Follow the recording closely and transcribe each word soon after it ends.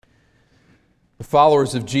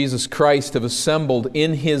followers of Jesus Christ have assembled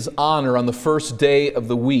in His honor on the first day of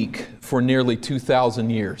the week for nearly 2,000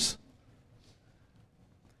 years.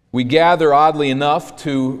 We gather, oddly enough,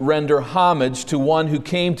 to render homage to one who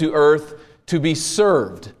came to earth to be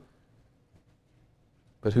served,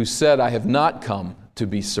 but who said, "I have not come to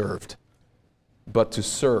be served, but to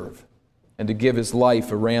serve, and to give His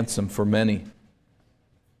life a ransom for many."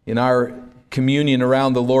 In our communion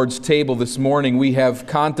around the Lord's table this morning, we have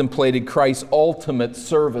contemplated Christ's ultimate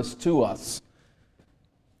service to us.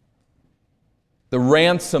 The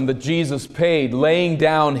ransom that Jesus paid, laying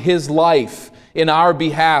down His life in our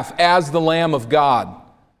behalf as the Lamb of God.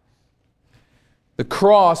 The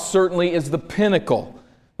cross certainly is the pinnacle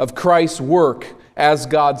of Christ's work as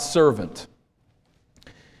God's servant.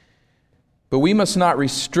 But we must not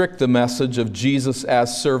restrict the message of Jesus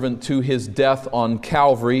as servant to His death on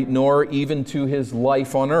Calvary, nor even to His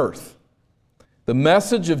life on earth. The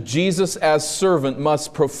message of Jesus as servant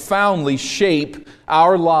must profoundly shape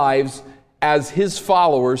our lives as His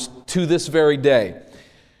followers to this very day.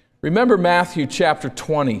 Remember Matthew chapter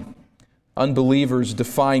 20. Unbelievers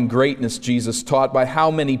define greatness, Jesus taught, by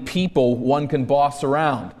how many people one can boss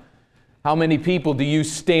around. How many people do you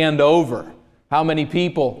stand over? How many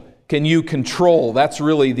people can you control? That's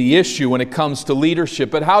really the issue when it comes to leadership.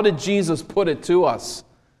 But how did Jesus put it to us?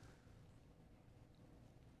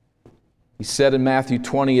 He said in Matthew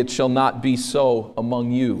 20, "It shall not be so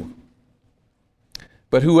among you.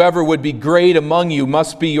 But whoever would be great among you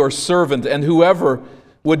must be your servant, and whoever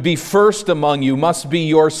would be first among you must be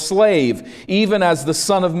your slave, even as the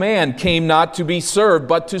Son of Man came not to be served,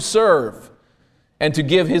 but to serve, and to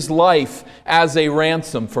give His life as a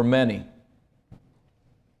ransom for many."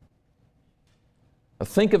 Now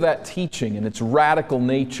think of that teaching and its radical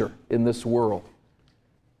nature in this world.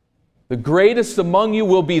 The greatest among you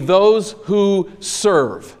will be those who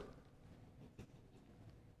serve.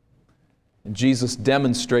 And Jesus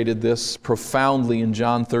demonstrated this profoundly in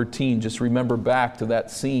John 13. Just remember back to that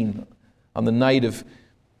scene on the night of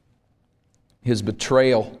His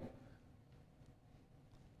betrayal.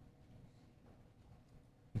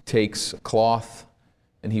 He takes a cloth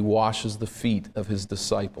and He washes the feet of His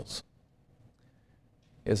disciples.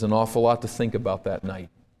 There's an awful lot to think about that night,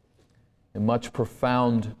 and much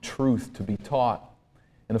profound truth to be taught.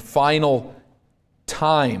 And a final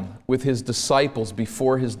time with His disciples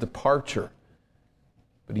before His departure.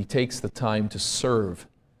 But He takes the time to serve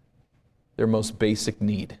their most basic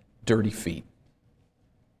need, dirty feet.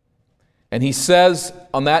 And He says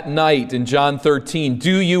on that night in John 13,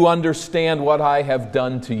 "Do you understand what I have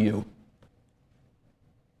done to you?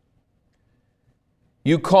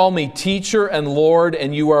 You call me teacher and Lord,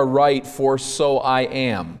 and you are right, for so I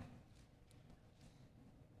am.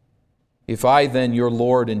 If I then, your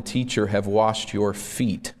Lord and teacher, have washed your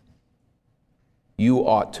feet, you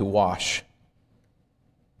ought to wash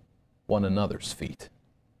one another's feet.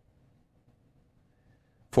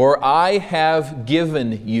 For I have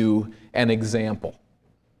given you an example."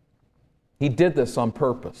 He did this on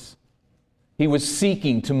purpose. He was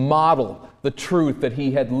seeking to model the truth that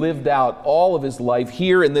He had lived out all of His life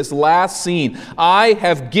here in this last scene. "I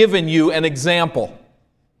have given you an example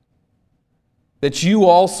that you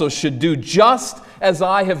also should do, just as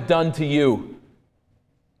I have done to you.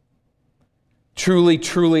 Truly,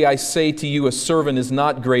 truly, I say to you, a servant is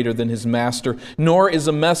not greater than his master, nor is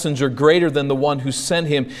a messenger greater than the one who sent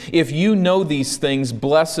him. If you know these things,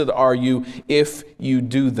 blessed are you if you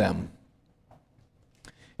do them."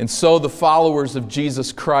 And so the followers of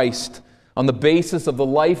Jesus Christ, on the basis of the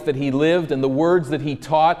life that He lived and the words that He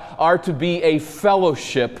taught, are to be a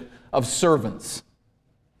fellowship of servants.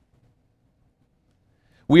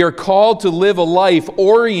 We are called to live a life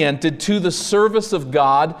oriented to the service of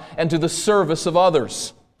God and to the service of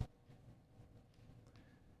others.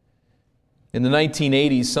 In the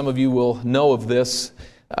 1980s, some of you will know of this,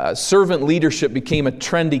 servant leadership became a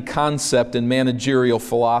trendy concept in managerial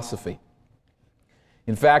philosophy.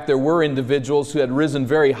 In fact, there were individuals who had risen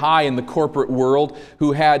very high in the corporate world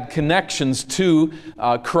who had connections to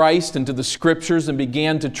Christ and to the Scriptures and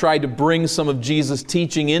began to try to bring some of Jesus'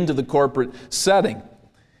 teaching into the corporate setting.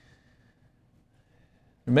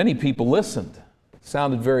 Many people listened. It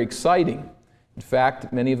sounded very exciting. In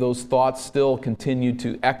fact, many of those thoughts still continue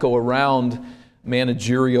to echo around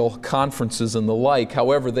managerial conferences and the like.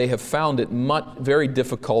 However, they have found it very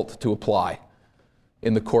difficult to apply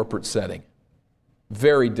in the corporate setting.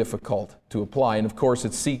 Very difficult to apply. And of course,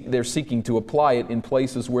 they're seeking to apply it in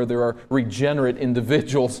places where there are regenerate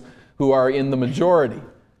individuals who are in the majority.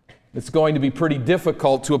 It's going to be pretty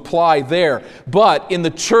difficult to apply there. But in the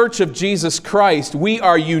Church of Jesus Christ, we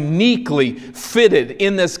are uniquely fitted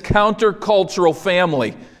in this countercultural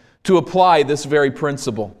family to apply this very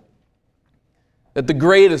principle. That the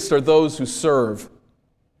greatest are those who serve.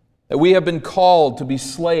 That we have been called to be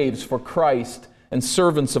slaves for Christ and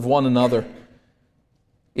servants of one another.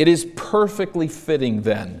 It is perfectly fitting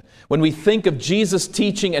then, when we think of Jesus'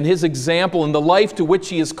 teaching and His example and the life to which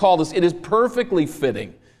He has called us, it is perfectly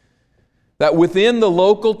fitting that within the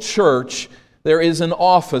local church there is an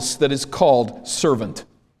office that is called servant.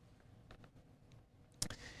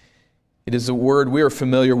 It is a word we are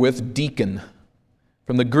familiar with, deacon.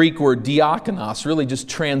 From the Greek word diakonos, really just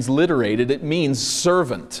transliterated, it means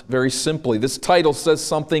servant, very simply. This title says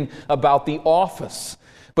something about the office,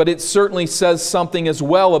 but it certainly says something as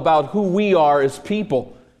well about who we are as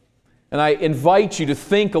people. And I invite you to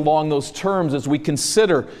think along those terms as we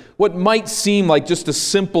consider what might seem like just a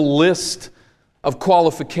simple list of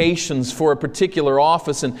qualifications for a particular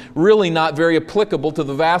office and really not very applicable to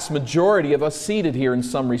the vast majority of us seated here in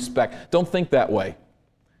some respect. Don't think that way.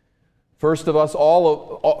 First of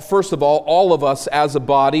all, all of us as a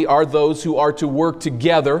body are those who are to work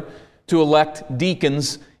together to elect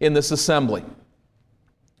deacons in this assembly.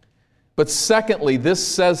 But secondly, this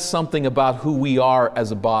says something about who we are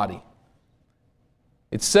as a body.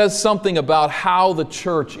 It says something about how the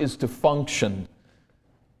church is to function.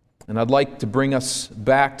 And I'd like to bring us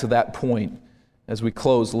back to that point as we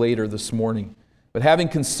close later this morning. But having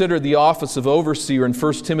considered the office of overseer in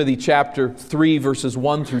 1 Timothy chapter 3, verses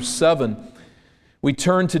 1 through 7, we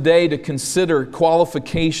turn today to consider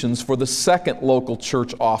qualifications for the second local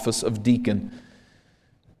church office of deacon.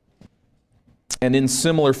 And in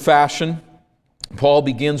similar fashion, Paul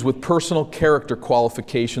begins with personal character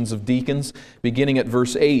qualifications of deacons, beginning at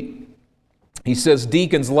verse 8. He says,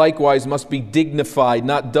 "Deacons likewise must be dignified,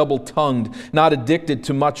 not double-tongued, not addicted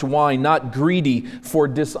to much wine, not greedy for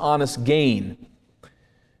dishonest gain."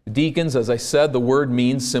 Deacons, as I said, the word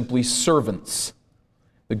means simply servants.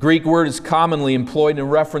 The Greek word is commonly employed in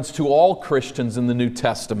reference to all Christians in the New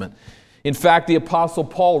Testament. In fact, the Apostle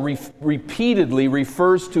Paul repeatedly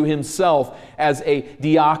refers to himself as a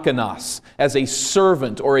diakonos, as a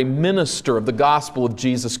servant or a minister of the gospel of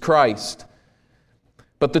Jesus Christ.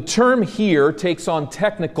 But the term here takes on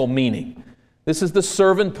technical meaning. This is the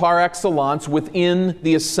servant par excellence within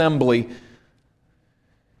the assembly.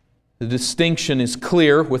 The distinction is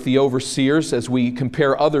clear with the overseers as we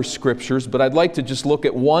compare other scriptures, but I'd like to just look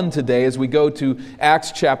at one today as we go to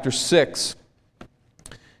Acts chapter 6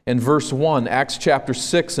 and verse 1. Acts chapter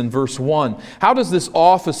 6 and verse 1. How does this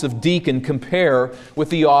office of deacon compare with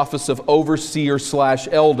the office of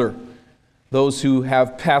overseer/elder? Those who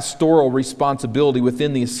have pastoral responsibility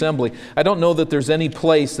within the assembly. I don't know that there's any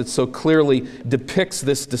place that so clearly depicts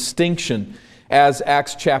this distinction as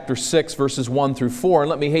Acts chapter 6, verses 1 through 4. And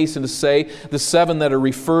let me hasten to say, the 7 that are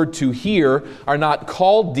referred to here are not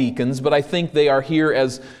called deacons, but I think they are here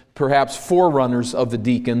as perhaps forerunners of the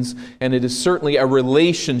deacons, and it is certainly a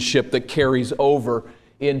relationship that carries over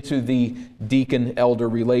into the deacon-elder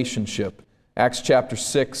relationship. Acts chapter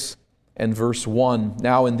 6 and verse 1.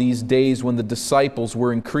 "Now in these days when the disciples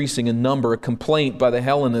were increasing in number, a complaint by the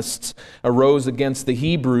Hellenists arose against the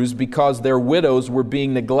Hebrews because their widows were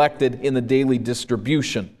being neglected in the daily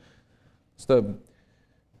distribution." It's the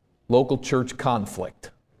local church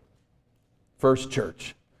conflict. First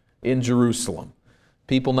church in Jerusalem.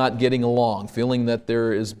 People not getting along, feeling that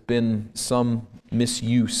there has been some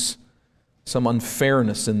misuse, some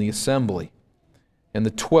unfairness in the assembly. And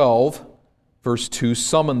the 12, verse 2,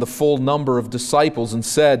 summoned the full number of disciples and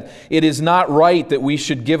said, "It is not right that we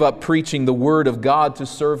should give up preaching the word of God to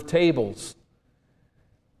serve tables."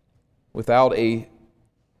 Without a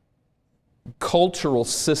cultural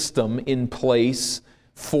system in place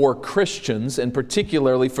for Christians, and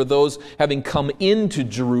particularly for those having come into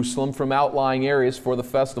Jerusalem from outlying areas for the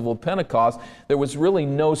festival of Pentecost, there was really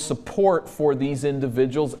no support for these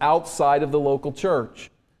individuals outside of the local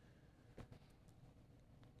church.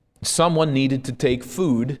 Someone needed to take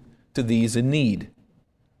food to these in need.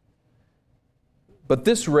 But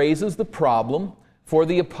this raises the problem for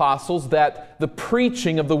the apostles that the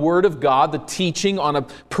preaching of the Word of God, the teaching on a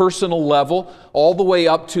personal level, all the way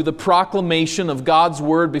up to the proclamation of God's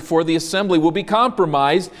Word before the assembly will be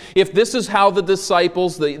compromised if this is how the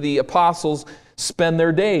disciples, the apostles, spend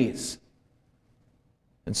their days.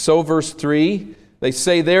 And so verse 3, they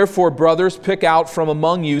say, "Therefore, brothers, pick out from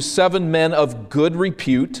among you 7 men of good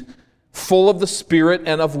repute, full of the Spirit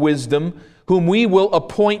and of wisdom, whom we will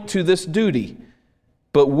appoint to this duty.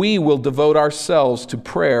 But we will devote ourselves to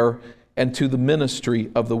prayer and to the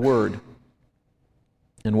ministry of the word."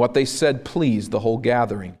 And what they said pleased the whole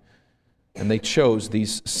gathering. And they chose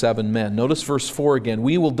these 7 men. Notice verse 4 again.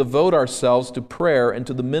 We will devote ourselves to prayer and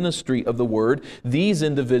to the ministry of the Word. These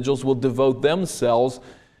individuals will devote themselves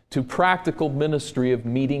to practical ministry of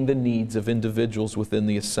meeting the needs of individuals within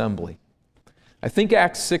the assembly. I think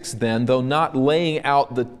Acts 6 then, though not laying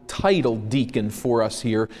out the title deacon for us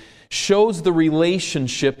here, shows the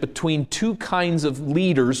relationship between 2 kinds of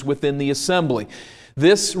leaders within the assembly.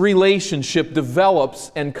 This relationship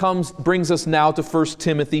develops and brings us now to 1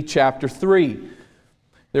 Timothy chapter 3.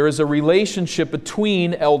 There is a relationship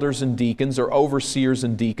between elders and deacons, or overseers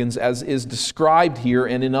and deacons, as is described here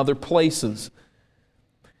and in other places.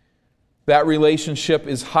 That relationship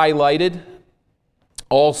is highlighted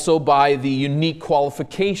also by the unique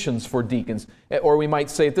qualifications for deacons. Or we might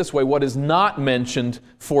say it this way, what is not mentioned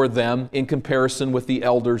for them in comparison with the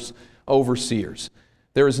elders, overseers.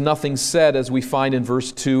 There is nothing said, as we find in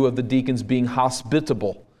verse 2, of the deacons being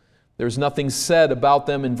hospitable. There's nothing said about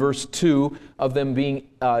them in verse 2 of them being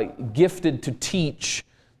gifted to teach.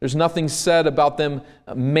 There's nothing said about them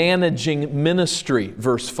managing ministry,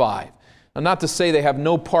 verse 5. Now, not to say they have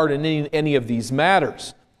no part in any of these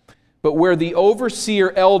matters, but where the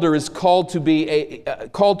overseer elder is called to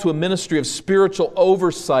a ministry of spiritual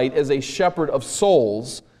oversight as a shepherd of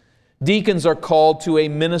souls, deacons are called to a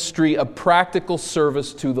ministry of practical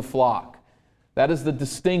service to the flock. That is the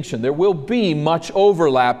distinction. There will be much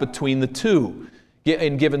overlap between the two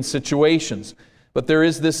in given situations, but there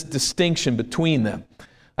is this distinction between them.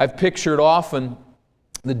 I've pictured often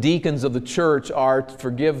the deacons of the church are,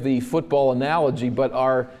 forgive the football analogy, but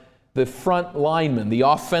are the front linemen, the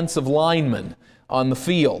offensive linemen on the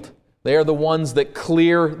field. They are the ones that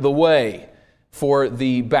clear the way for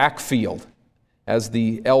the backfield as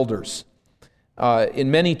the elders. In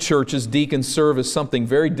many churches, deacons serve as something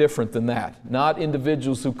very different than that. Not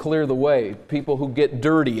individuals who clear the way, people who get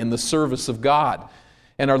dirty in the service of God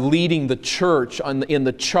and are leading the church in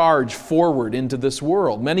the charge forward into this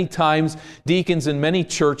world. Many times, deacons in many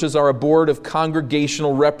churches are a board of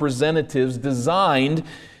congregational representatives designed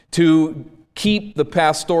to keep the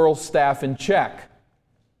pastoral staff in check,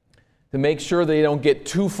 to make sure they don't get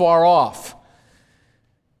too far off.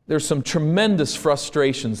 There's some tremendous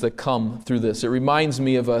frustrations that come through this. It reminds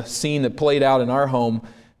me of a scene that played out in our home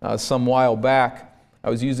some while back. I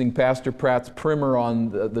was using Pastor Pratt's primer on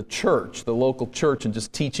the church, the local church, and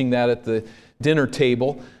just teaching that at the dinner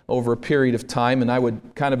table over a period of time. And I would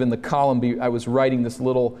kind of in the column I was writing this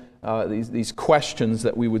little these questions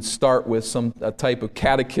that we would start with, some type of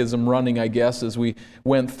catechism running, I guess, as we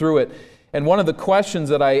went through it. And one of the questions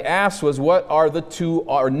that I asked was,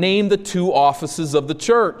 name the 2 offices of the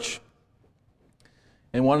church.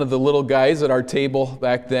 And one of the little guys at our table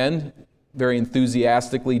back then very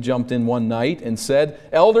enthusiastically jumped in one night and said,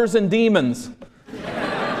 elders and demons.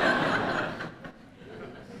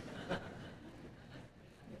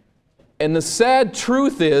 And the sad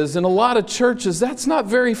truth is, in a lot of churches, that's not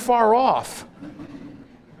very far off.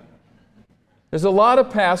 There's a lot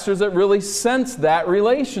of pastors that really sense that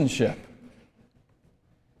relationship.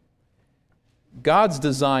 God's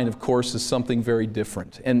design, of course, is something very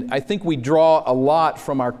different. And I think we draw a lot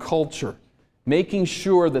from our culture, making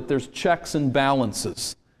sure that there's checks and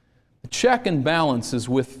balances. The check and balance is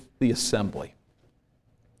with the assembly.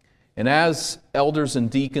 And as elders and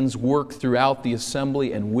deacons work throughout the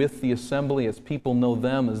assembly and with the assembly, as people know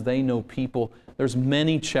them, as they know people, there's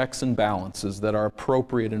many checks and balances that are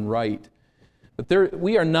appropriate and right. But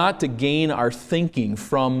we are not to gain our thinking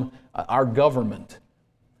from our government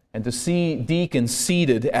and to see deacons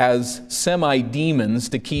seated as semi-demons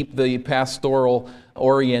to keep the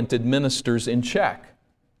pastoral-oriented ministers in check.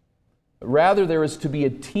 Rather, there is to be a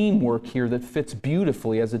teamwork here that fits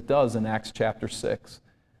beautifully as it does in Acts chapter 6.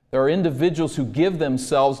 There are individuals who give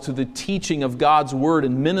themselves to the teaching of God's Word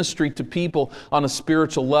and ministry to people on a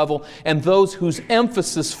spiritual level, and those whose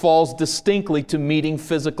emphasis falls distinctly to meeting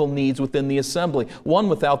physical needs within the assembly. One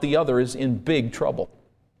without the other is in big trouble.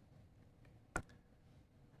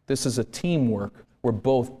 This is a teamwork where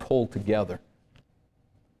both pull together.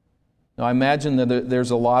 Now, I imagine that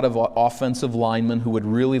there's a lot of offensive linemen who would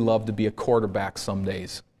really love to be a quarterback some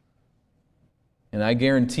days. And I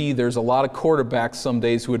guarantee there's a lot of quarterbacks some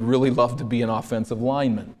days who would really love to be an offensive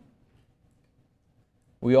lineman.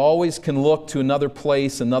 We always can look to another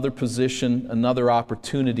place, another position, another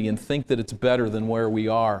opportunity and think that it's better than where we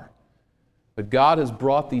are. But God has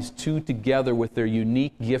brought these 2 together with their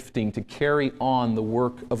unique gifting to carry on the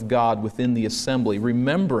work of God within the assembly,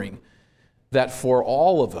 remembering that for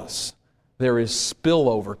all of us, there is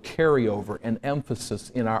spillover, carryover, and emphasis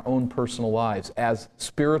in our own personal lives as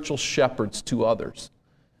spiritual shepherds to others.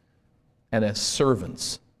 and as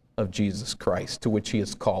servants of Jesus Christ, to which He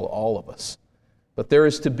has called all of us. But there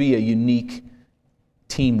is to be a unique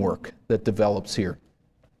teamwork that develops here.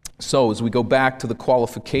 So as we go back to the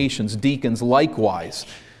qualifications, deacons likewise,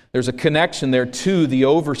 there's a connection there to the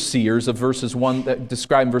overseers of verses 1, that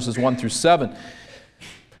described in verses 1 through 7.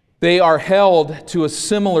 They are held to a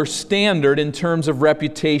similar standard in terms of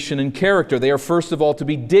reputation and character. They are first of all to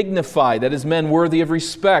be dignified, that is, men worthy of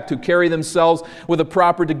respect, who carry themselves with a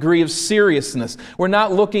proper degree of seriousness. We're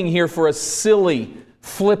not looking here for a silly,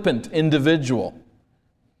 flippant individual.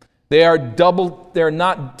 They are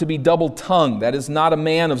not to be double-tongued. That is, not a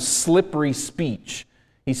man of slippery speech.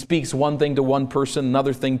 He speaks one thing to one person,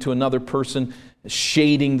 another thing to another person,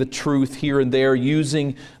 shading the truth here and there,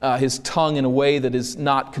 using his tongue in a way that is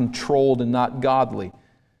not controlled and not godly.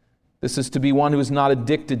 This is to be one who is not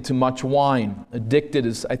addicted to much wine. Addicted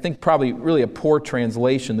is, I think, probably really a poor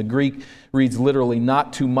translation. The Greek reads literally,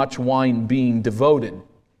 not too much wine being devoted.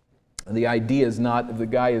 And the idea is not, if the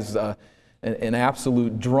guy is an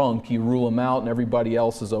absolute drunk, you rule him out and everybody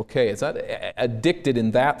else is okay. It's not addicted in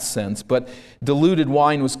that sense, but diluted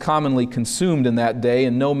wine was commonly consumed in that day,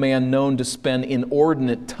 and no man known to spend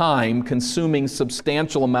inordinate time consuming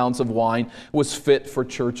substantial amounts of wine was fit for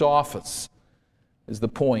church office, is the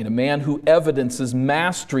point. A man who evidences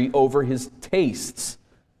mastery over his tastes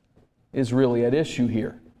is really at issue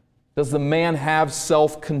here. Does the man have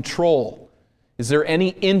self-control? Is there any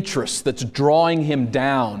interest that's drawing him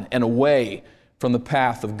down and away from the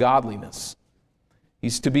path of godliness?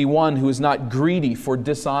 He's to be one who is not greedy for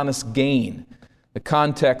dishonest gain. The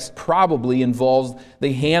context probably involves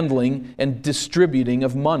the handling and distributing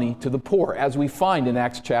of money to the poor, as we find in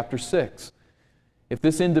Acts chapter 6. If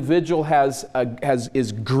this individual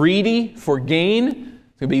is greedy for gain,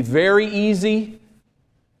 it's going to be very easy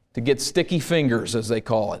to get sticky fingers, as they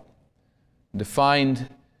call it, to find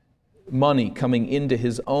money coming into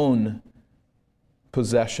his own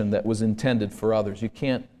possession that was intended for others. You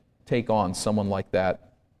can't take on someone like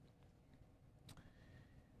that.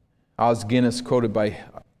 Os Guinness, quoted by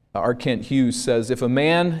R. Kent Hughes, says, "If a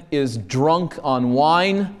man is drunk on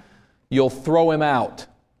wine, you'll throw him out.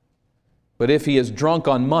 But if he is drunk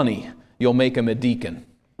on money, you'll make him a deacon."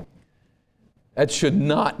 That should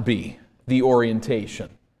not be the orientation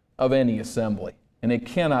of any assembly. And it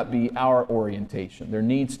cannot be our orientation. There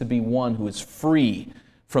needs to be one who is free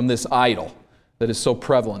from this idol that is so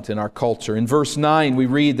prevalent in our culture. In verse 9, we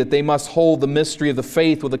read that they must hold the mystery of the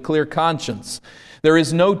faith with a clear conscience. There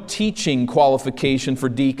is no teaching qualification for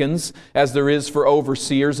deacons, as there is for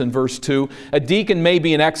overseers in verse 2. A deacon may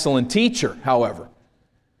be an excellent teacher, however.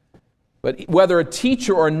 But whether a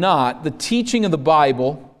teacher or not, the teaching of the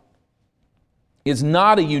Bible is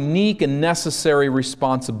not a unique and necessary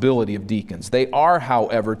responsibility of deacons. They are,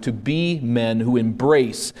 however, to be men who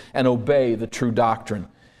embrace and obey the true doctrine.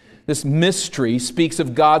 This mystery speaks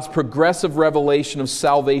of God's progressive revelation of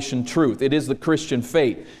salvation truth. It is the Christian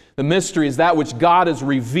faith. The mystery is that which God is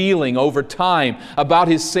revealing over time about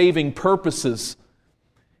His saving purposes.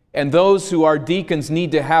 And those who are deacons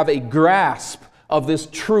need to have a grasp of this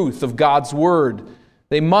truth of God's Word.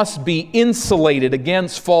 They must be insulated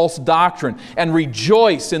against false doctrine and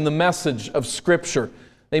rejoice in the message of Scripture.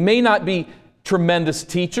 They may not be tremendous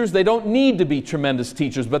teachers. They don't need to be tremendous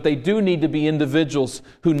teachers, but they do need to be individuals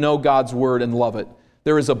who know God's Word and love it.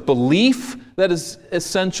 There is a belief that is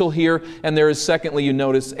essential here, and there is, secondly, you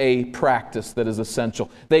notice, a practice that is essential.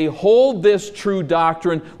 They hold this true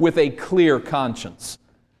doctrine with a clear conscience.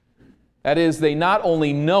 That is, they not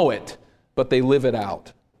only know it, but they live it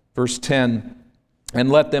out. Verse 10, "And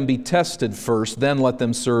let them be tested first, then let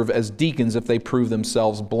them serve as deacons if they prove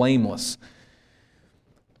themselves blameless."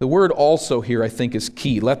 The word "also" here, I think, is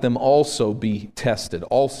key. Let them also be tested.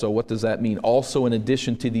 Also, what does that mean? Also in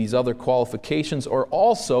addition to these other qualifications, or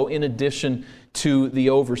also in addition to the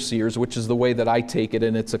overseers, which is the way that I take it,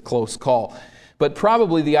 and it's a close call. But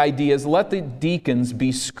probably the idea is let the deacons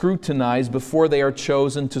be scrutinized before they are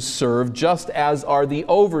chosen to serve, just as are the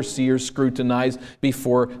overseers scrutinized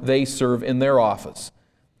before they serve in their office.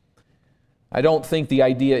 I don't think the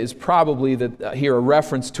idea is probably that here a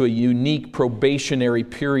reference to a unique probationary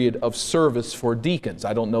period of service for deacons.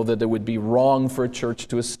 I don't know that it would be wrong for a church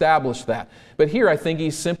to establish that. But here I think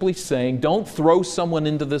he's simply saying, don't throw someone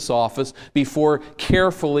into this office before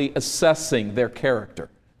carefully assessing their character.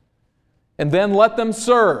 And then let them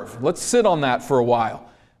serve. Let's sit on that for a while.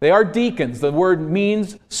 They are deacons. The word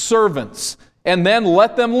means servants. And then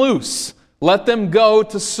let them loose. Let them go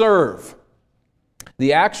to serve.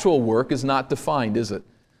 The actual work is not defined, is it?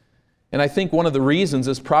 And I think one of the reasons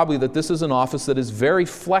is probably that this is an office that is very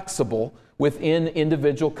flexible within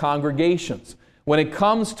individual congregations. When it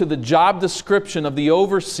comes to the job description of the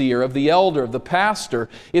overseer, of the elder, of the pastor,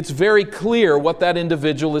 it's very clear what that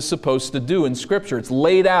individual is supposed to do in Scripture. It's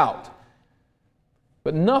laid out.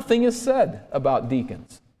 But nothing is said about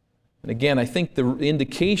deacons. And again, I think the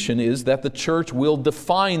indication is that the church will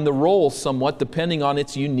define the role somewhat depending on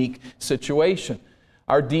its unique situation.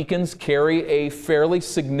 Our deacons carry a fairly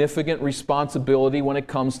significant responsibility when it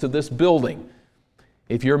comes to this building.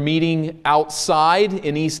 If you're meeting outside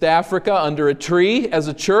in East Africa under a tree as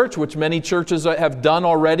a church, which many churches have done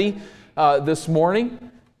already this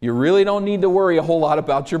morning, you really don't need to worry a whole lot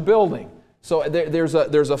about your building. So there's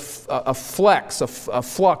a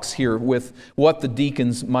flux here with what the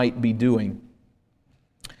deacons might be doing.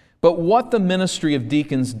 But what the ministry of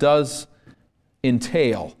deacons does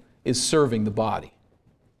entail is serving the body.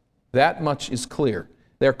 That much is clear.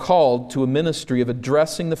 They're called to a ministry of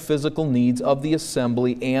addressing the physical needs of the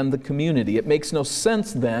assembly and the community. It makes no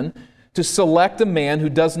sense then to select a man who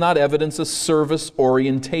does not evidence a service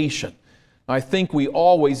orientation. I think we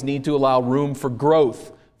always need to allow room for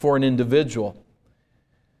growth for an individual.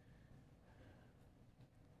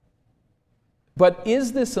 But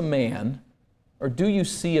is this a man, or do you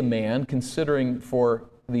see a man, considering for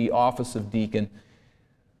the office of deacon,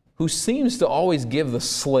 who seems to always give the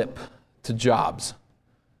slip to jobs?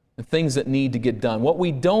 The things that need to get done. What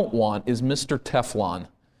we don't want is Mr. Teflon.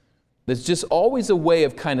 There's just always a way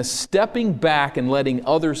of kind of stepping back and letting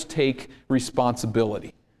others take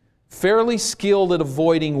responsibility. Fairly skilled at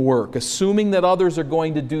avoiding work, assuming that others are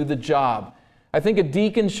going to do the job. I think a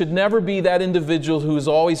deacon should never be that individual who is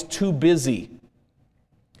always too busy.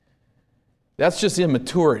 That's just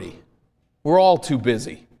immaturity. We're all too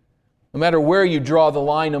busy. No matter where you draw the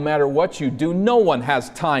line, no matter what you do, no one has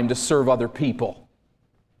time to serve other people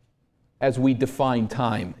as we define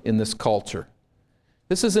time in this culture.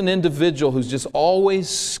 This is an individual who's just always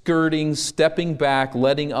skirting, stepping back,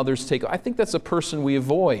 letting others take. I think that's a person we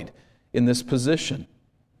avoid in this position.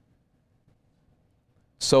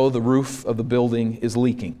 So the roof of the building is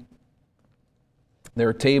leaking. There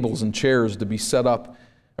are tables and chairs to be set up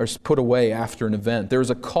or put away after an event. There's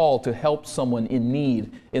a call to help someone in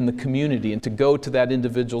need in the community and to go to that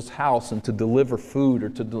individual's house and to deliver food or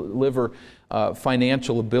to deliver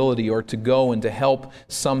financial ability or to go and to help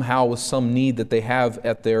somehow with some need that they have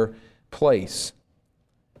at their place.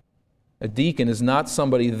 A deacon is not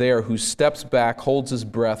somebody there who steps back, holds his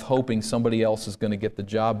breath, hoping somebody else is going to get the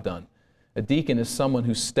job done. A deacon is someone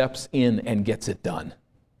who steps in and gets it done.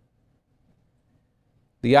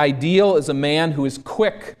 The ideal is a man who is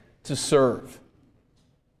quick to serve.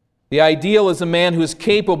 The ideal is a man who is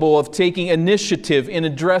capable of taking initiative in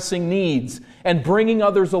addressing needs and bringing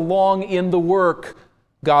others along in the work,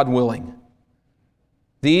 God willing.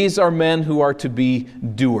 These are men who are to be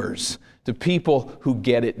doers, to people who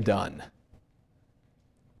get it done.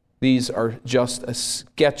 These are just a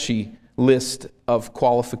sketchy list of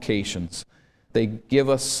qualifications. They give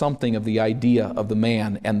us something of the idea of the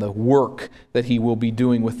man and the work that he will be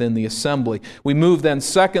doing within the assembly. We move then,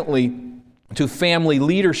 secondly, to family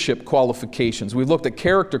leadership qualifications. We've looked at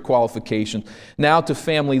character qualifications, now to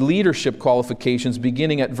family leadership qualifications,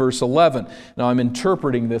 beginning at verse 11. Now, I'm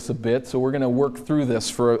interpreting this a bit, so we're going to work through this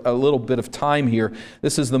for a little bit of time here.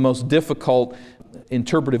 This is the most difficult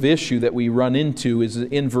interpretive issue that we run into is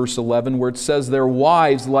in verse 11, where it says, "Their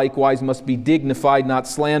wives likewise must be dignified, not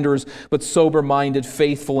slanderers, but sober-minded,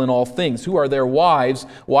 faithful in all things." Who are their wives?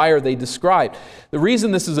 Why are they described? The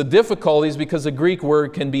reason this is a difficulty is because the Greek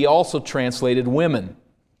word can be also translated women.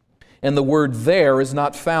 And the word there is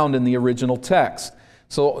not found in the original text.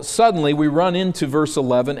 So suddenly we run into verse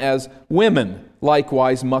 11 as women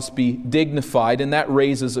likewise must be dignified, and that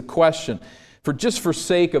raises a question. For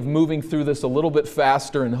sake of moving through this a little bit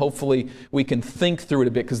faster, and hopefully we can think through it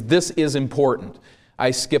a bit, because this is important.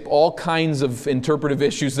 I skip all kinds of interpretive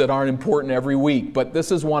issues that aren't important every week, but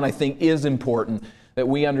this is one I think is important, that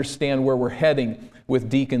we understand where we're heading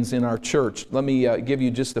with deacons in our church. Let me give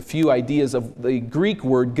you just a few ideas of the Greek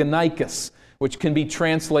word gynekos, which can be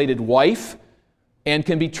translated wife and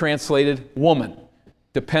can be translated woman.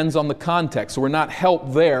 Depends on the context. So we're not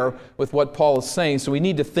helped there with what Paul is saying, so we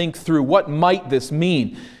need to think through what might this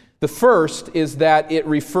mean. The first is that it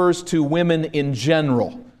refers to women in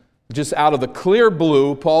general. Just out of the clear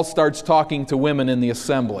blue, Paul starts talking to women in the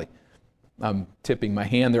assembly. I'm tipping my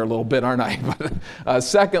hand there a little bit, aren't I? But,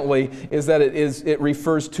 secondly, is that it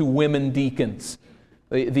refers to women deacons.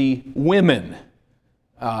 The women.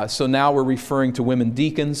 So now we're referring to women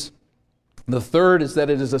deacons. The third is that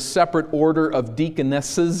it is a separate order of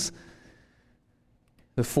deaconesses.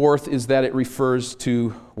 The fourth is that it refers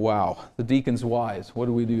to, the deacons' wives. What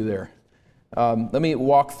do we do there? Let me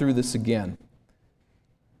walk through this again.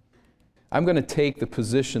 I'm going to take the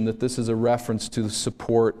position that this is a reference to the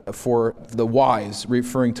support for the wives,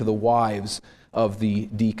 referring to the wives of the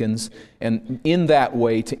deacons, and in that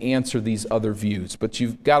way to answer these other views. But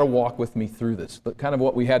you've got to walk with me through this. But kind of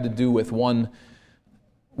what we had to do with one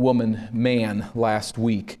woman, man last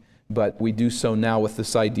week, but we do so now with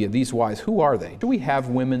this idea. These wives, who are they? Do we have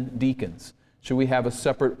women deacons? Should we have a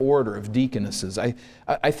separate order of deaconesses?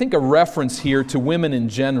 I think a reference here to women in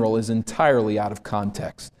general is entirely out of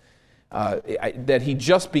context. That he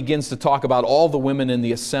just begins to talk about all the women in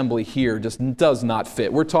the assembly here just does not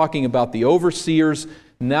fit. We're talking about the overseers.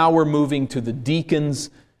 Now we're moving to the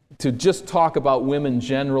deacons. To just talk about women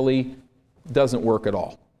generally doesn't work at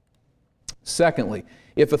all. Secondly,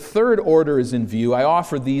 if a third order is in view, I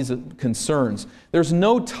offer these concerns. There's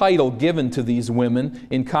no title given to these women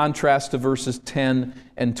in contrast to verses 10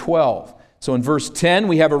 and 12. So in verse 10,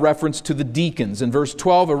 we have a reference to the deacons. In verse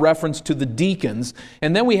 12, a reference to the deacons.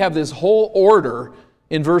 And then we have this whole order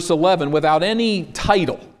in verse 11 without any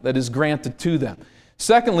title that is granted to them.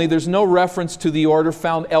 Secondly, there's no reference to the order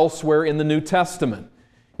found elsewhere in the New Testament.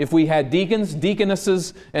 If we had deacons,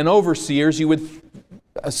 deaconesses, and overseers, you would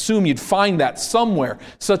assume you'd find that somewhere,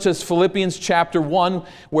 such as Philippians chapter 1,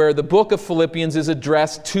 where the book of Philippians is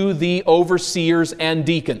addressed to the overseers and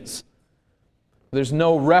deacons. There's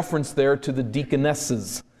no reference there to the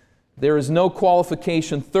deaconesses. There is no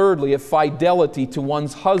qualification, thirdly, of fidelity to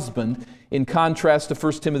one's husband, in contrast to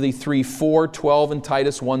 1 Timothy 3:4, 12, and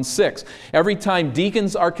Titus 1:6. Every time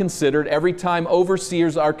deacons are considered, every time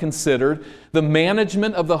overseers are considered, the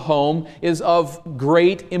management of the home is of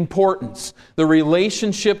great importance. The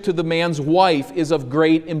relationship to the man's wife is of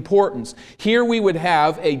great importance. Here we would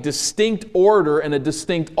have a distinct order and a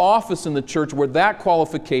distinct office in the church where that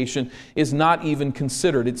qualification is not even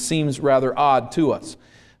considered. It seems rather odd to us.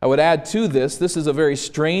 I would add to this is a very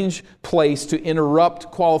strange place to interrupt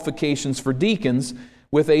qualifications for deacons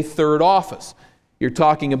with a third office. You're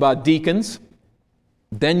talking about deacons,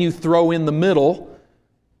 then you throw in the middle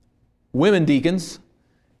women deacons,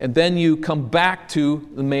 and then you come back to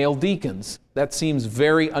the male deacons. That seems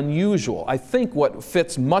very unusual. I think what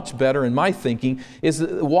fits much better in my thinking is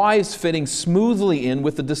why is fitting smoothly in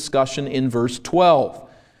with the discussion in verse 12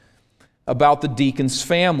 about the deacon's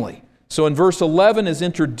family. So in verse 11 is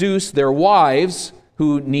introduced their wives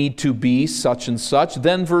who need to be such and such.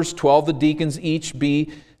 Then verse 12, let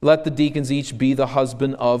the deacons each be the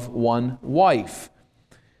husband of one wife.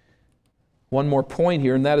 One more point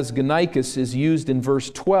here, and that is gynekos is used in verse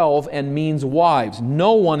 12 and means wives.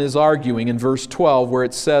 No one is arguing in verse 12 where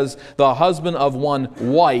it says the husband of one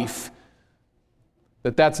wife,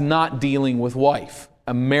 that's not dealing with wife,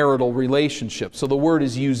 a marital relationship. So the word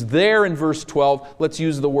is used there in verse 12. Let's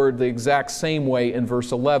use the word the exact same way in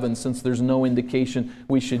verse 11 since there's no indication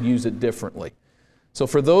we should use it differently. So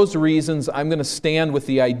for those reasons, I'm going to stand with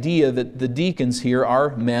the idea that the deacons here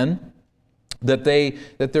are men, that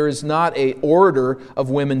there is not an order of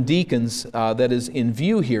women deacons that is in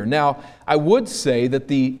view here. Now, I would say that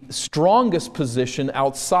the strongest position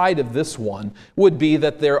outside of this one would be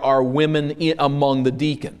that there are women among the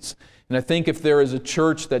deacons. And I think if there is a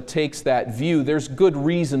church that takes that view, there's good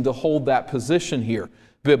reason to hold that position here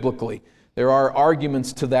biblically. There are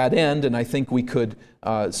arguments to that end, and I think we could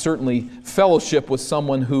certainly fellowship with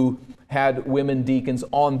someone who had women deacons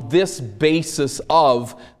on this basis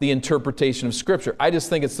of the interpretation of Scripture. I just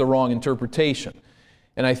think it's the wrong interpretation.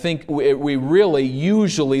 And I think we really,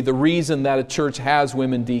 usually the reason that a church has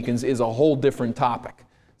women deacons is a whole different topic.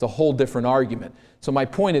 It's a whole different argument. So my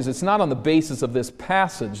point is, it's not on the basis of this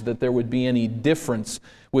passage that there would be any difference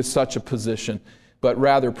with such a position, but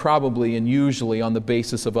rather probably and usually on the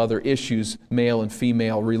basis of other issues, male and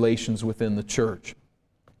female relations within the church.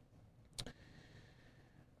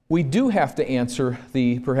 We do have to answer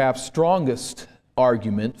the perhaps strongest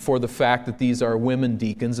argument for the fact that these are women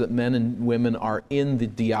deacons, that men and women are in the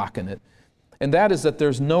diaconate, and that is that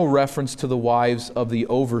there's no reference to the wives of the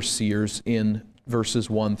overseers in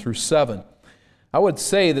verses 1 through 7. I would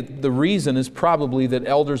say that the reason is probably that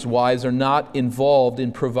elders' wives are not involved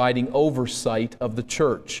in providing oversight of the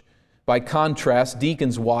church. By contrast,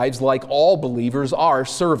 deacons' wives, like all believers, are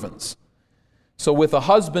servants. So with a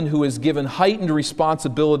husband who is given heightened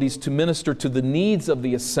responsibilities to minister to the needs of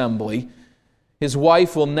the assembly, his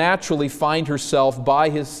wife will naturally find herself by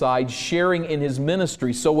his side sharing in his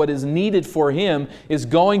ministry. So what is needed for him is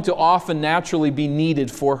going to often naturally be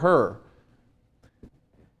needed for her.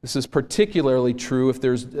 This is particularly true if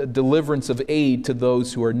there's a deliverance of aid to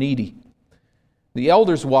those who are needy. The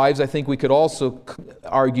elders' wives, I think we could also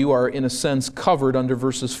argue, are in a sense covered under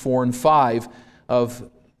verses 4 and 5 of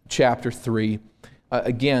chapter 3.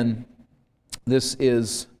 Again, this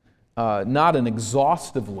is not an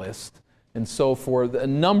exhaustive list, and so for a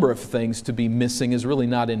number of things to be missing is really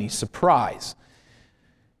not any surprise.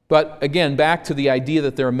 But again, back to the idea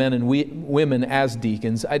that there are men and women as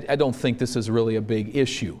deacons, I don't think this is really a big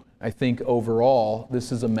issue. I think overall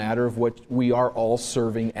this is a matter of what we are all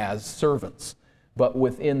serving as servants. But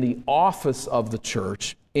within the office of the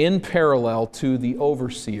church, in parallel to the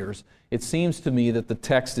overseers, it seems to me that the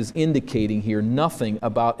text is indicating here nothing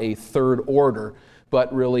about a third order,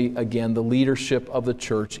 but really, again, the leadership of the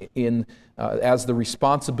church as the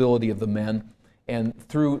responsibility of the men, and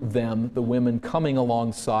through them, the women coming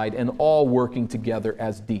alongside and all working together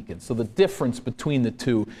as deacons. So the difference between the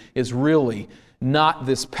two is really not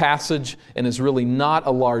this passage and is really not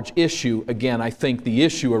a large issue. Again, I think the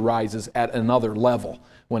issue arises at another level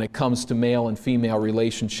when it comes to male and female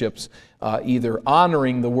relationships, either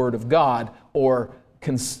honoring the Word of God or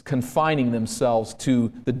confining themselves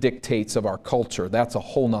to the dictates of our culture. That's a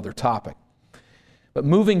whole nother topic. But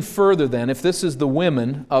moving further then, if this is the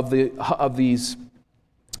women of these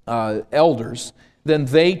elders, then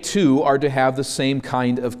they too are to have the same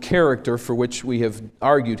kind of character for which we have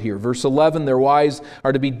argued here. Verse 11, their wives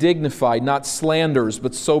are to be dignified, not slanderers,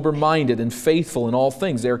 but sober-minded and faithful in all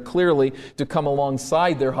things. They are clearly to come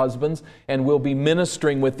alongside their husbands and will be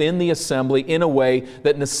ministering within the assembly in a way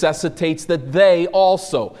that necessitates that they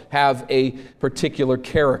also have a particular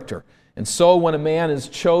character. And so when a man is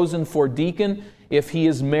chosen for deacon, if he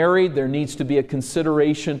is married, there needs to be a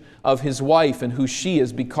consideration of his wife and who she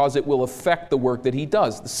is, because it will affect the work that he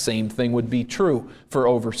does. The same thing would be true for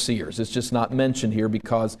overseers. It's just not mentioned here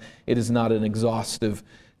because it is not an exhaustive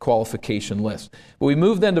qualification list. But we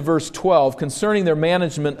move then to verse 12, concerning their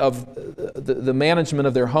management of the management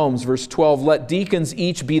of their homes. Verse 12, let deacons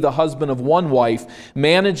each be the husband of one wife,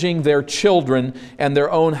 managing their children and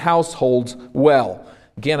their own households well.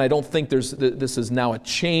 Again, I don't think this is now a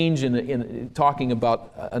change in talking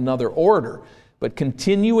about another order, but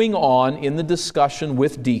continuing on in the discussion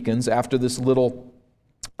with deacons after this little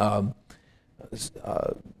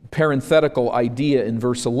parenthetical idea in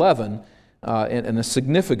verse 11, and a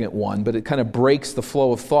significant one, but it kind of breaks the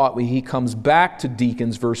flow of thought. He comes back to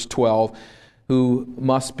deacons, verse 12, who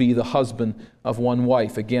must be the husband of one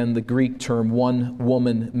wife. Again, the Greek term, one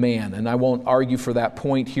woman man. And I won't argue for that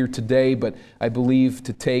point here today, but I believe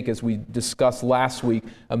to take, as we discussed last week,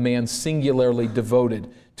 a man singularly devoted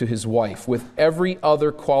to his wife. With every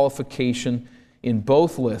other qualification in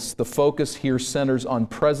both lists, the focus here centers on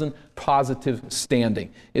present positive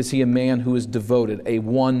standing. Is he a man who is devoted, a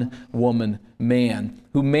one-woman man,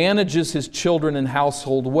 who manages his children and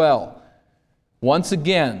household well? Once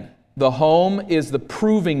again, the home is the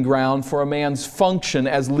proving ground for a man's function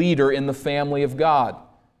as leader in the family of God.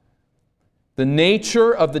 The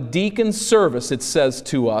nature of the deacon's service, it says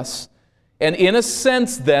to us, and in a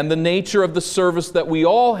sense then, the nature of the service that we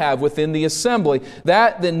all have within the assembly,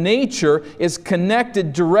 that the nature is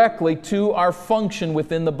connected directly to our function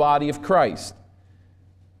within the body of Christ.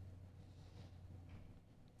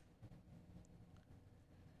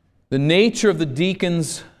 The nature of the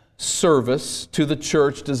deacon's service to the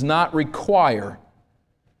church does not require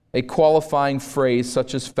a qualifying phrase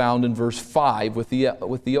such as found in verse 5 with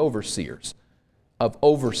the overseers of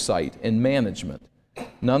oversight and management.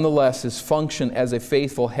 Nonetheless, his function as a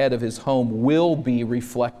faithful head of his home will be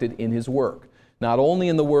reflected in his work, not only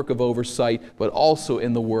in the work of oversight, but also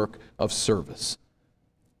in the work of service.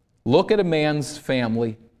 Look at a man's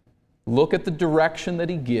family, look at the direction that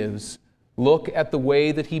he gives, look at the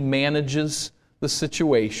way that he manages the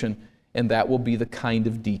situation, and that will be the kind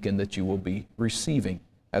of deacon that you will be receiving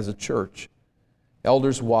as a church.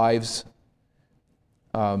 Elders' wives,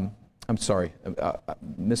 I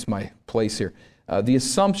missed my place here. The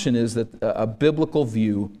assumption is that a biblical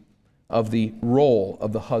view of the role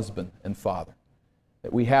of the husband and father.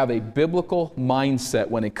 That we have a biblical mindset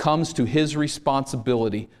when it comes to his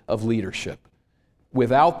responsibility of leadership.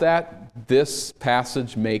 Without that, this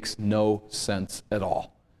passage makes no sense at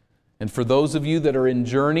all. And for those of you that are in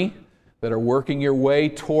journey, that are working your way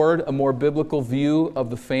toward a more biblical view of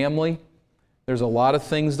the family, there's a lot of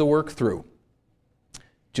things to work through.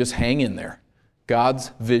 Just hang in there. God's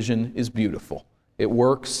vision is beautiful. It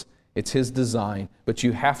works. It's His design. But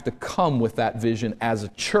you have to come with that vision as a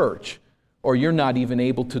church, or you're not even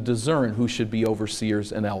able to discern who should be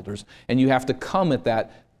overseers and elders. And you have to come at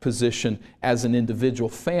that position as an individual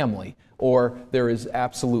family, or there is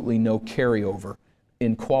absolutely no carryover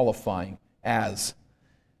in qualifying as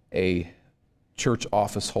a church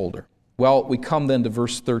office holder. Well, we come then to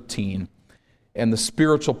verse 13 and the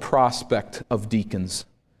spiritual prospect of deacons.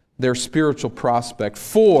 Their spiritual prospect.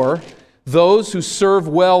 For Those who serve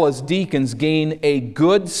well as deacons gain a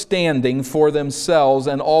good standing for themselves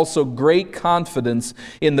and also great confidence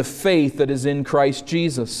in the faith that is in Christ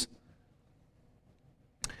Jesus.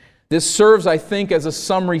 This serves, I think, as a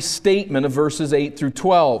summary statement of verses 8 through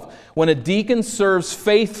 12. When a deacon serves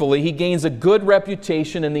faithfully, he gains a good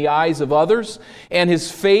reputation in the eyes of others, and his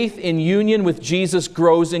faith in union with Jesus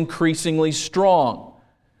grows increasingly strong.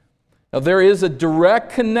 Now, there is a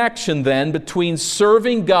direct connection then between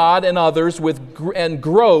serving God and others and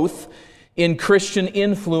growth in Christian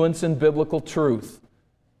influence and biblical truth.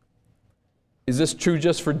 Is this true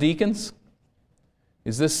just for deacons?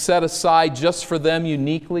 Is this set aside just for them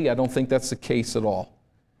uniquely? I don't think that's the case at all.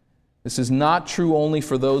 This is not true only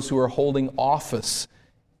for those who are holding office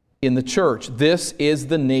in the church. This is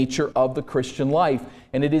the nature of the Christian life,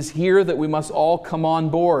 and it is here that we must all come on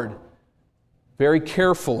board very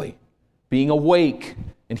carefully, being awake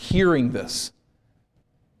and hearing this.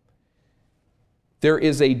 There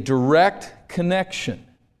is a direct connection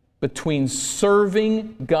between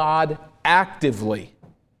serving God actively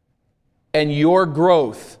and your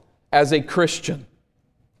growth as a Christian.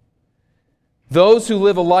 Those who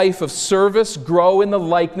live a life of service grow in the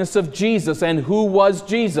likeness of Jesus. And who was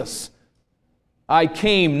Jesus? I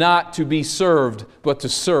came not to be served, but to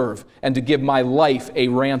serve, and to give my life a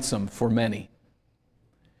ransom for many.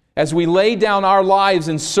 As we lay down our lives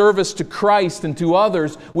in service to Christ and to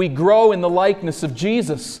others, we grow in the likeness of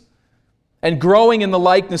Jesus. And growing in the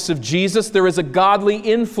likeness of Jesus, there is a godly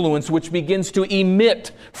influence which begins to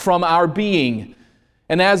emit from our being.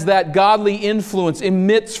 And as that godly influence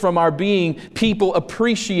emits from our being, people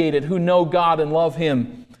appreciate it who know God and love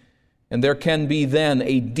Him. And there can be then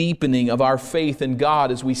a deepening of our faith in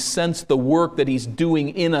God as we sense the work that He's doing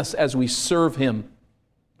in us as we serve Him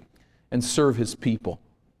and serve His people.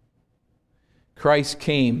 Christ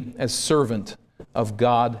came as servant of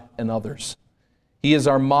God and others. He is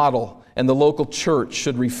our model, and the local church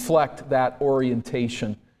should reflect that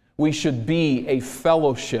orientation. We should be a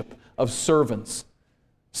fellowship of servants,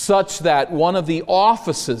 such that one of the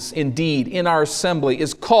offices, indeed, in our assembly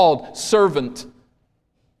is called servant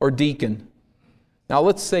or deacon. Now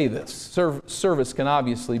let's say this. Service can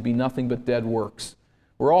obviously be nothing but dead works.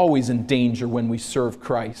 We're always in danger when we serve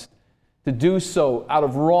Christ. To do so out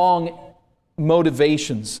of wrong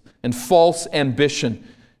motivations and false ambition,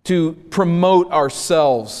 to promote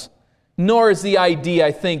ourselves. Nor is the idea,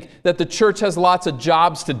 I think, that the church has lots of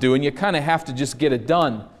jobs to do and you kind of have to just get it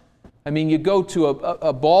done. I mean, you go to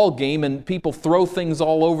a ball game and people throw things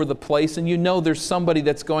all over the place, and you know there's somebody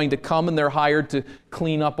that's going to come and they're hired to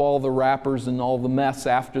clean up all the wrappers and all the mess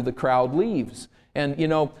after the crowd leaves. And you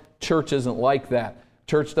know, church isn't like that.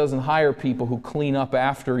 Church doesn't hire people who clean up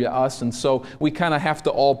after us, and so we kind of have to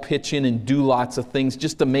all pitch in and do lots of things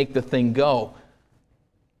just to make the thing go.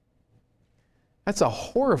 That's a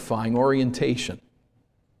horrifying orientation.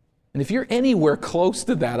 And if you're anywhere close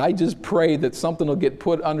to that, I just pray that something will get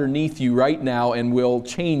put underneath you right now and will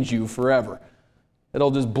change you forever.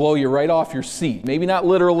 It'll just blow you right off your seat. Maybe not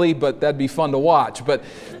literally, but that'd be fun to watch. But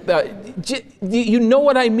you know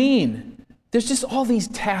what I mean. There's just all these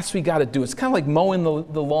tasks we got to do. It's kind of like mowing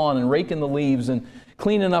the lawn and raking the leaves and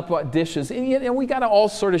cleaning up dishes. And we got to all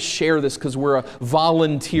sort of share this because we're a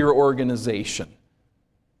volunteer organization.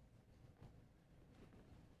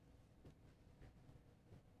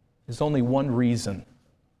 There's only one reason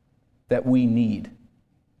that we need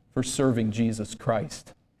for serving Jesus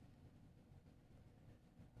Christ.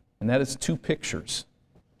 And that is two pictures.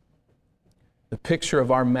 The picture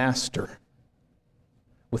of our Master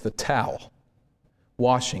with a towel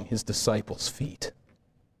washing His disciples' feet.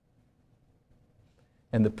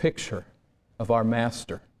 And the picture of our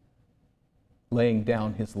Master laying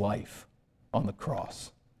down His life on the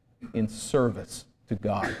cross in service to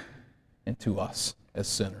God and to us as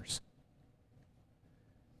sinners.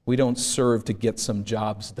 We don't serve to get some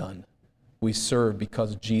jobs done. We serve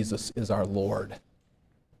because Jesus is our Lord.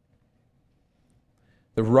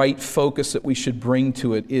 The right focus that we should bring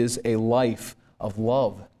to it is a life of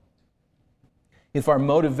love. If our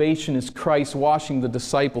motivation is Christ washing the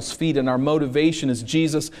disciples' feet, and our motivation is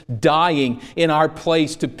Jesus dying in our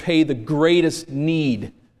place to pay the greatest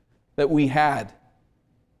need that we had,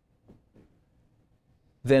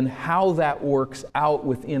 then how that works out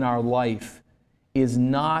within our life is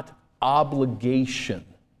not obligation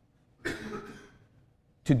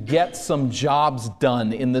to get some jobs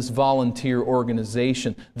done in this volunteer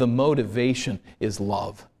organization. The motivation is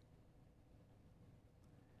love.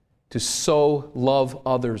 To so love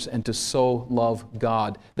others and to so love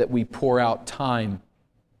God that we pour out time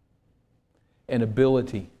and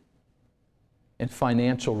ability and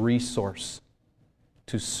financial resource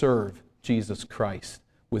to serve Jesus Christ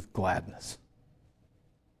with gladness.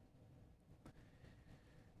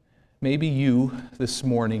 Maybe you this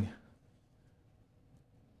morning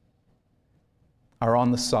are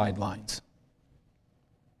on the sidelines.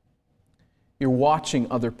 You're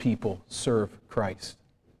watching other people serve Christ.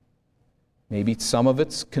 Maybe some of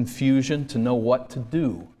it's confusion to know what to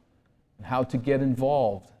do, and how to get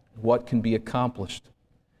involved, what can be accomplished.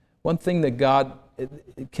 One thing that God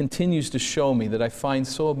continues to show me that I find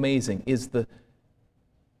so amazing is the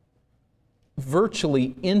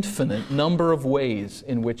virtually infinite number of ways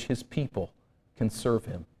in which His people can serve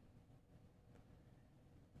Him.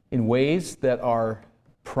 In ways that are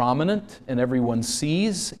prominent and everyone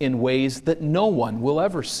sees, in ways that no one will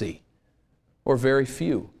ever see, or very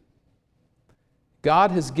few.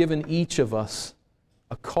 God has given each of us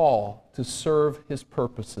a call to serve His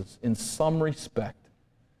purposes in some respect.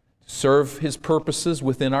 To serve His purposes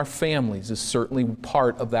within our families is certainly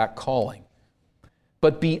part of that calling.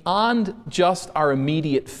 But beyond just our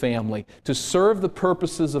immediate family, to serve the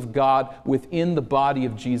purposes of God within the body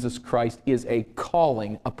of Jesus Christ is a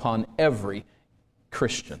calling upon every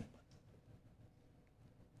Christian.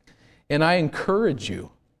 And I encourage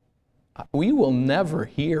you, we will never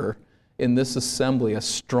hear in this assembly a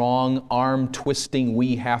strong arm-twisting,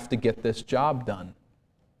 we have to get this job done.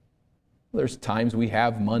 There's times we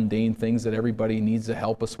have mundane things that everybody needs to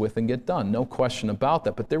help us with and get done. No question about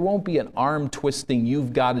that. But there won't be an arm-twisting,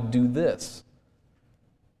 you've got to do this.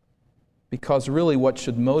 Because really what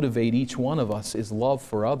should motivate each one of us is love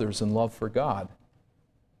for others and love for God.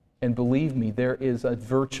 And believe me, there is a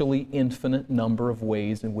virtually infinite number of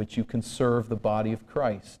ways in which you can serve the body of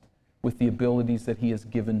Christ with the abilities that He has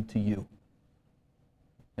given to you.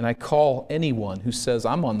 And I call anyone who says,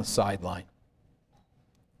 I'm on the sideline,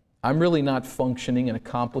 I'm really not functioning and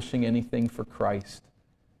accomplishing anything for Christ.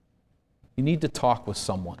 You need to talk with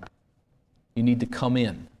someone. You need to come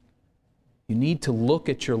in. You need to look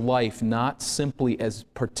at your life not simply as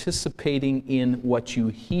participating in what you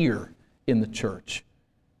hear in the church,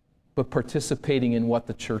 but participating in what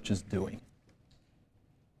the church is doing.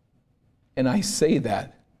 And I say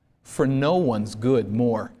that for no one's good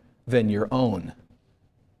more than your own.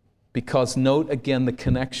 Because note again the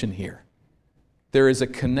connection here. There is a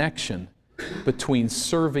connection between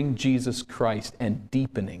serving Jesus Christ and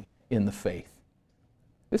deepening in the faith.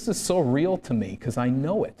 This is so real to me because I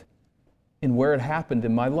know it in where it happened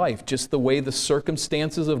in my life. Just the way the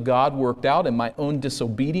circumstances of God worked out and my own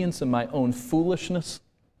disobedience and my own foolishness.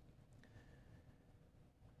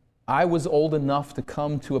 I was old enough to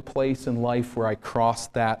come to a place in life where I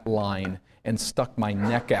crossed that line and stuck my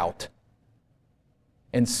neck out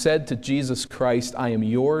and said to Jesus Christ, I am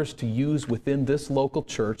yours to use within this local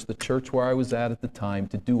church, the church where I was at the time,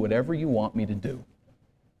 to do whatever you want me to do.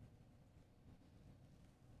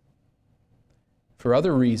 For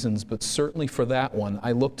other reasons, but certainly for that one,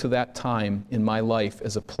 I look to that time in my life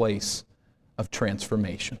as a place of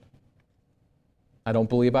transformation. I don't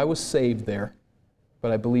believe I was saved there,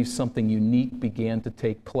 but I believe something unique began to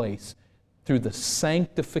take place through the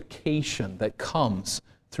sanctification that comes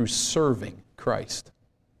through serving Christ.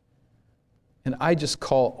 And I just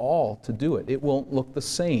call all to do it. It won't look the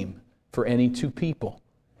same for any two people.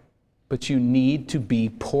 But you need to be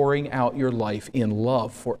pouring out your life in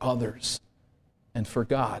love for others and for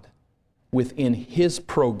God within His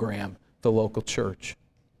program, the local church.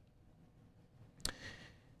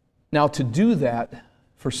 Now, to do that,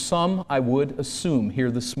 for some, I would assume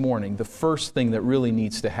here this morning, the first thing that really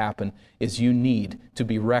needs to happen is you need to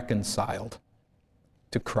be reconciled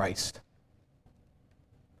to Christ.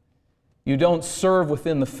 You don't serve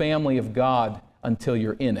within the family of God until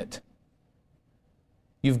you're in it.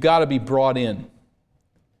 You've got to be brought in.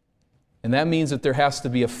 And that means that there has to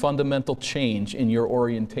be a fundamental change in your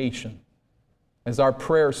orientation. As our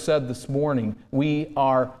prayer said this morning, we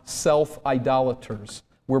are self-idolaters.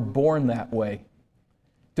 We're born that way.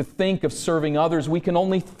 To think of serving others, we can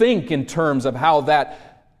only think in terms of how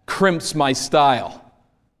that crimps my style,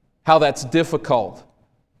 how that's difficult,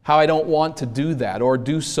 how I don't want to do that or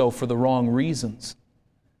do so for the wrong reasons.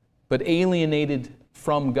 But alienated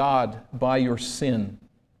from God by your sin,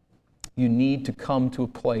 you need to come to a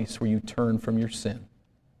place where you turn from your sin,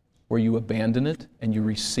 where you abandon it and you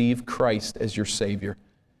receive Christ as your Savior.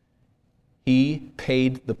 He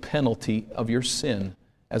paid the penalty of your sin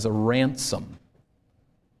as a ransom,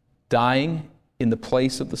 dying in the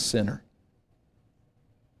place of the sinner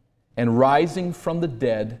and rising from the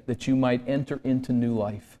dead that you might enter into new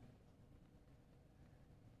life.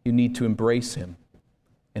 You need to embrace Him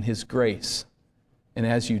and His grace. And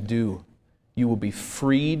as you do, you will be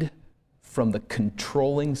freed from the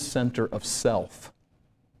controlling center of self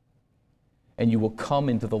and you will come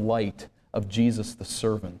into the light of Jesus the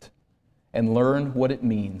servant and learn what it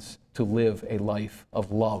means to live a life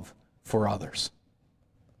of love for others.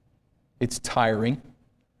 It's tiring.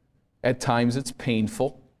 At times it's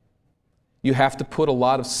painful. You have to put a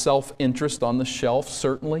lot of self-interest on the shelf,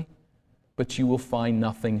 certainly, but you will find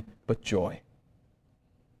nothing but joy.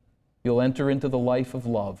 You'll enter into the life of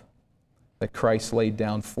love that Christ laid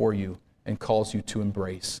down for you and calls you to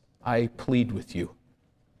embrace. I plead with you,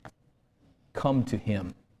 come to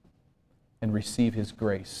Him and receive His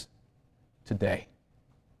grace today.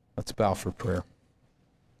 Let's bow for prayer.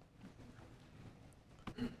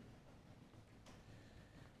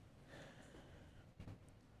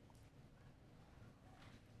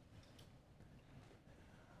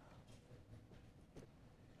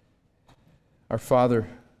 Our Father,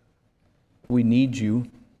 we need you.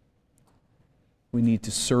 We need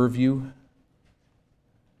to serve you.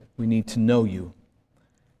 We need to know you.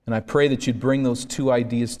 And I pray that you'd bring those two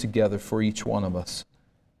ideas together for each one of us,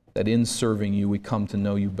 that in serving you we come to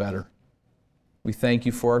know you better. We thank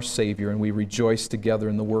you for our Savior, and we rejoice together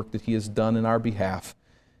in the work that He has done in our behalf,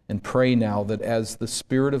 and pray now that as the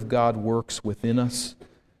Spirit of God works within us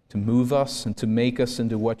to move us and to make us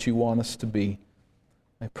into what you want us to be,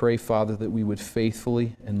 I pray, Father, that we would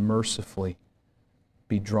faithfully and mercifully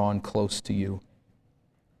be drawn close to you.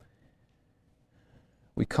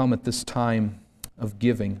 We come at this time of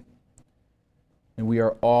giving, and we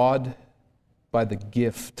are awed by the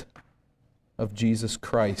gift of Jesus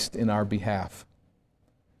Christ in our behalf.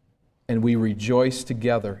 And we rejoice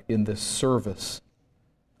together in this service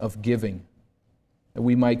of giving, that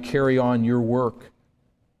we might carry on your work,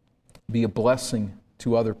 be a blessing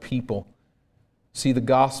to other people, see the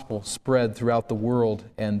gospel spread throughout the world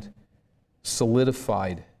and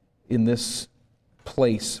solidified in this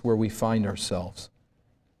place where we find ourselves.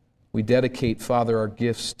 We dedicate, Father, our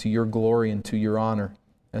gifts to your glory and to your honor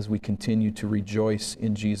as we continue to rejoice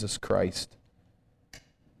in Jesus Christ.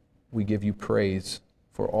 We give you praise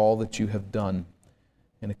for all that you have done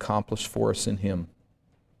and accomplished for us in Him,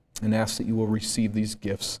 and ask that you will receive these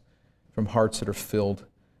gifts from hearts that are filled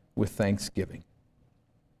with thanksgiving.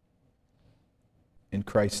 In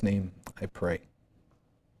Christ's name I pray.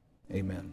 Amen.